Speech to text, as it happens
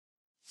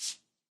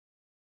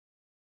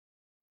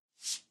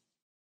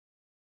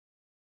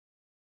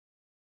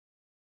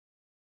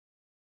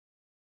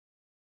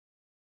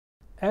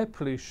air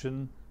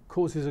pollution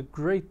causes a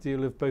great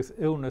deal of both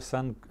illness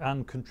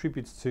and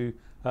contributes to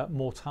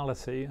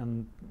mortality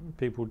and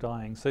people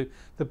dying. So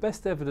the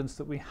best evidence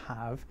that we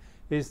have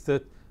is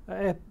that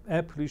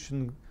air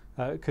pollution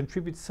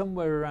contributes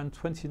somewhere around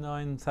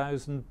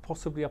 29,000,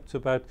 possibly up to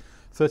about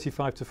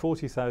 35 to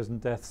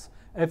 40,000 deaths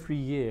every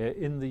year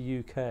in the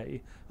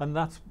UK, and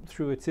that's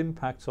through its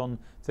impact on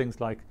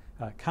things like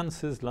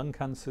cancers, lung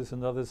cancers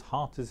and others,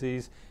 heart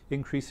disease,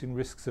 increasing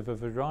risks of a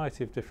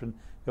variety of different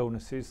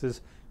illnesses.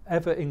 There's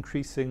ever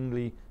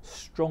increasingly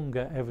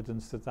stronger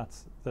evidence that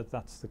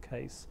that's the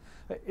case.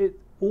 It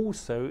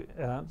also,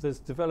 there's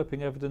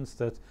developing evidence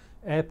that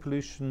air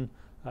pollution,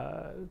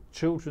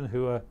 children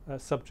who are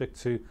subject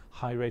to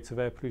high rates of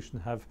air pollution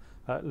have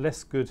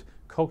less good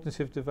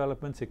cognitive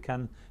development. It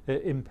can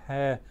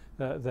impair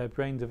their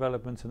brain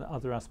development and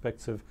other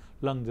aspects of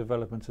lung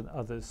development and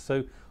others.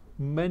 So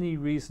many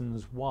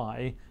reasons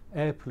why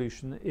air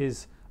pollution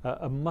is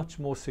a much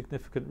more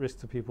significant risk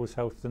to people's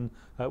health than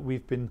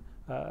we've been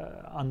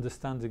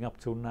understanding up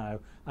till now,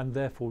 and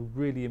therefore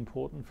really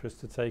important for us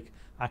to take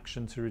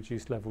action to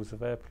reduce levels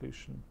of air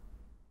pollution.